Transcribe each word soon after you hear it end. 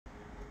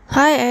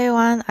Hi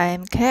everyone, I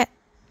am Kat.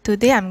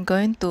 Today I'm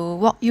going to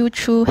walk you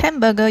through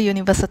Hamburger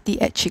University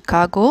at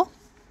Chicago.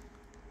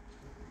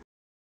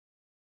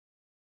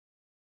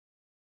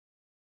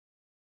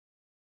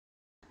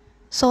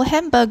 So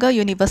Hamburger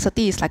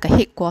University is like a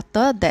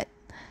headquarters that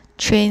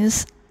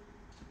trains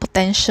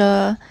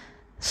potential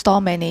store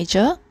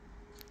manager.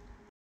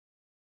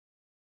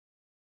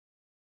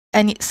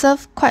 And it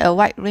serves quite a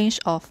wide range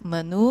of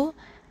menu.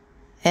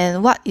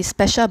 And what is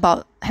special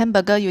about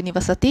Hamburger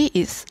University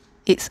is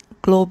its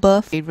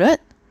global favorite.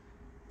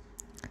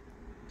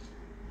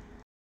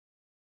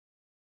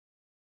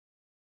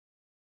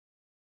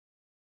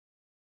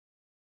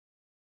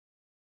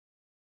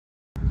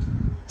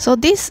 So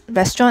this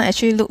restaurant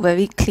actually look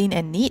very clean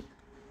and neat.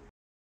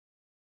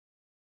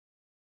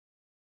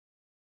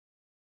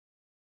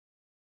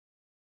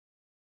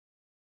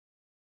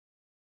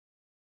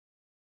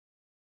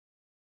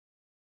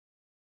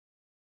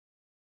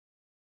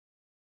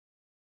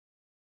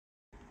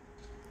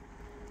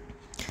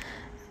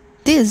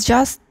 This is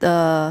just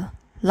the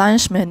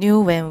lunch menu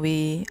when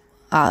we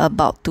are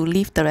about to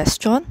leave the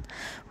restaurant.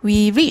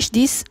 We reach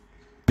this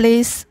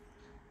place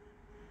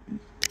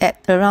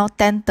at around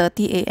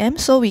 10:30 a.m.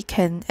 so we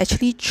can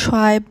actually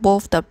try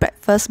both the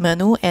breakfast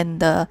menu and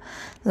the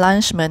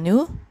lunch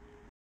menu.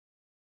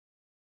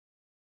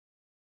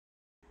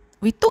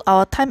 We took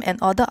our time and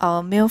ordered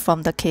our meal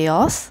from the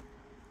kiosk.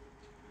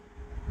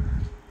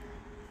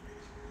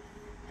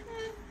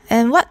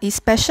 And what is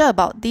special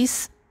about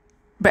this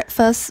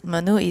breakfast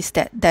menu is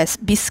that there's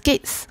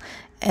biscuits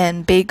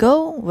and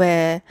bagel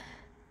when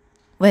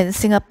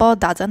Singapore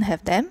doesn't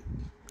have them.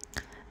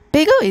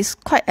 Bagel is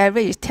quite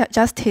average, it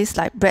just tastes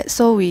like bread,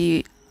 so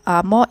we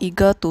are more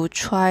eager to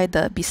try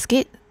the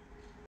biscuit.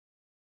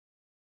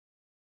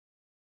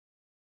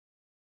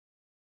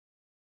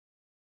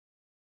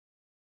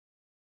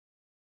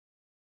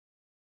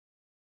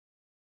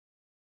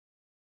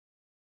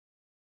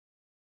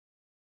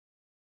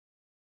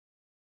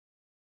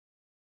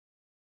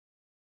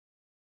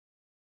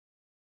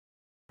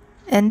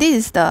 And this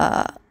is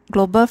the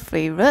global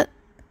favorite.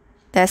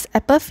 There's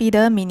apple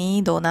feeder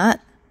mini donut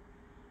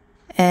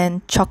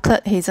and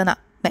chocolate hazelnut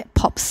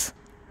pops.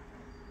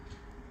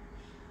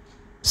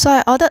 So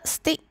I ordered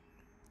steak,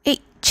 egg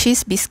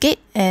cheese biscuit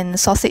and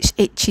sausage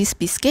egg cheese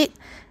biscuit,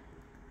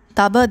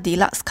 double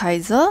deluxe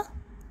Kaiser,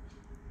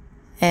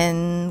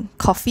 and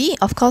coffee.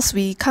 Of course,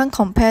 we can't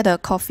compare the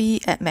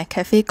coffee at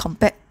McCafe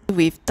compared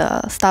with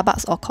the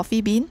Starbucks or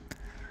Coffee Bean.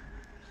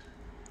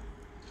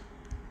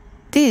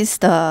 This is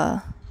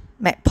the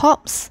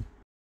Pops.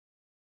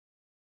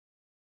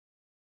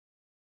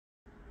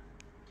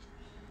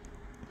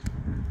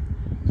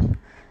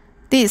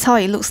 This is how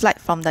it looks like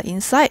from the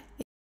inside.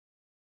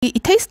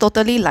 It tastes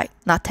totally like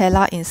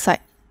Nutella inside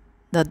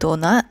the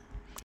donut.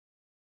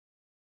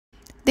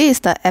 This is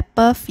the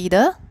apple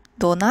feeder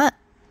donut.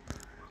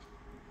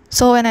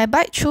 So when I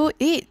bite through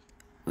it,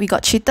 we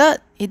got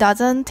cheated. It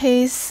doesn't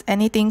taste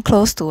anything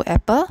close to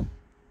apple.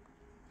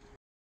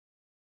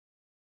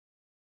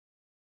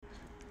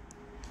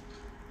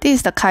 This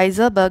is the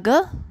Kaiser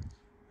burger.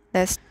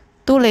 There's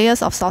 2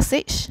 layers of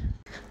sausage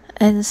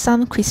and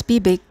some crispy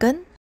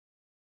bacon.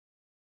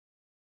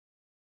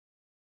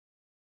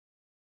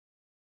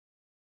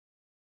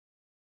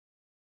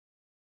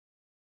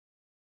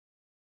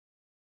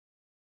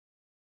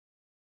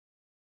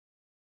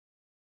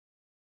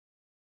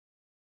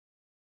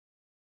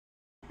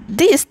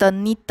 This is the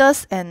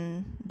neatest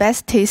and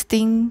best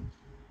tasting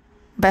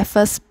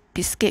breakfast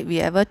biscuit we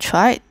ever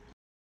tried.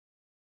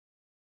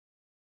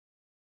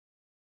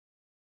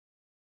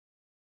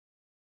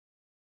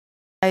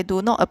 I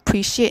do not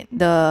appreciate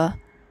the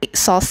egg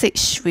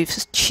sausage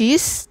with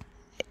cheese.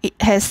 It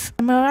has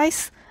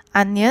caramelized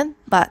onion,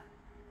 but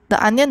the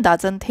onion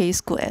doesn't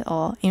taste good at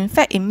all. In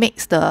fact, it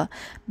makes the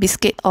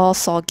biscuit all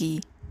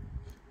soggy.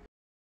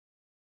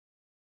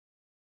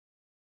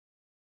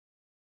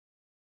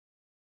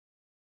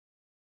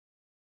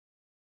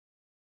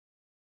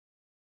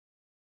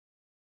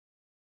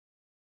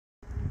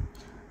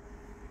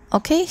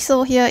 Okay,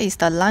 so here is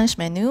the lunch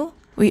menu.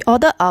 We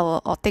ordered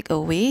our or take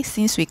away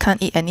since we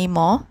can't eat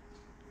anymore.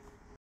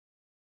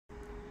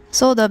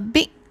 So the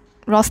big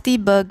roasty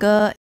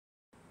burger,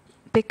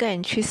 bacon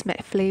and cheese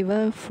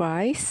McFlavor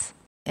fries,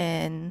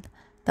 and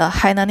the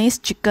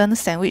Hainanese chicken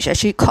sandwich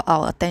actually caught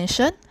our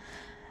attention.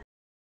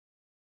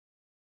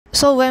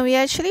 So when we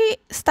actually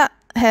start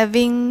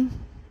having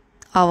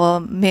our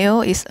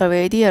meal, it's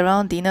already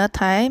around dinner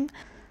time.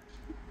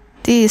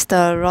 This is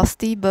the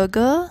roasty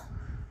burger.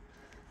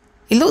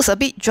 It looks a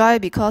bit dry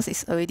because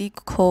it's already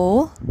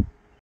cold.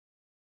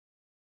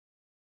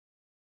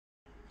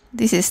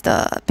 This is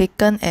the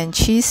bacon and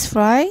cheese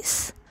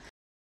fries.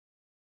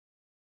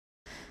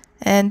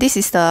 And this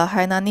is the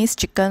Hainanese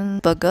chicken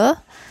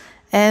burger.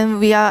 And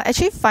we are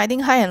actually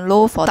finding high and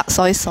low for dark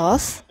soy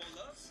sauce.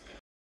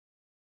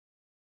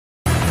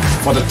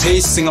 For the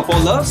taste Singapore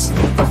loves,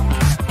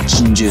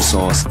 ginger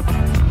sauce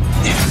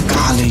and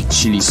garlic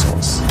chili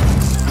sauce.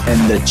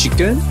 And the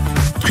chicken,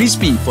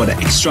 crispy for the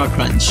extra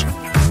crunch.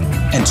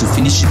 And to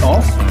finish it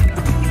off,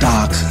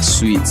 dark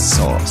sweet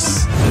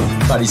sauce.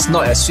 But it's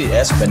not as sweet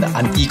as when the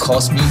auntie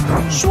calls me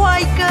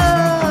帅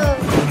哥.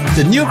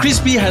 The new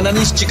crispy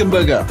Hainanese chicken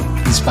burger,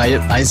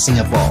 inspired by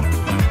Singapore.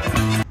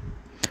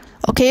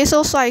 Okay,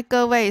 so 帅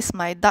哥, where is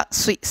my dark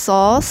sweet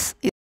sauce?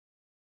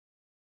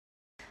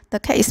 The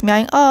cat is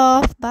meowing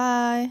off.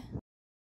 Bye.